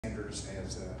directors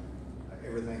has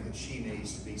everything that she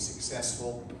needs to be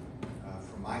successful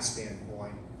from my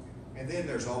standpoint. And then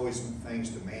there's always some things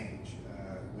to manage.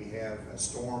 We have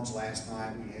storms last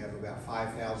night. We have about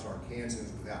 5,000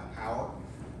 Arkansans without power.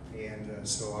 And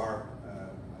so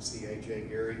I see A.J.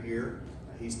 Gary here.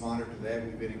 He's monitored that.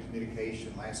 We've been in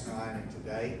communication last night and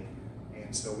today.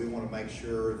 And so we want to make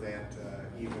sure that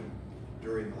even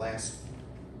during the last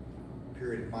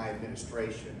period of my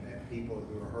administration, that people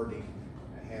who are hurting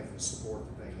have the support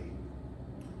that they need.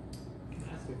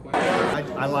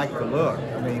 I like the look.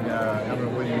 I mean, I don't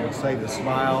know what you would say, the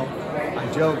smile. I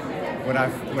joke when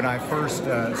I first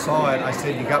saw it, I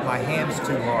said, "You got my hands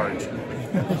too large."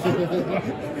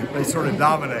 They sort of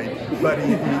dominate, but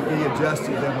he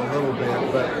adjusted them a little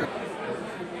bit. But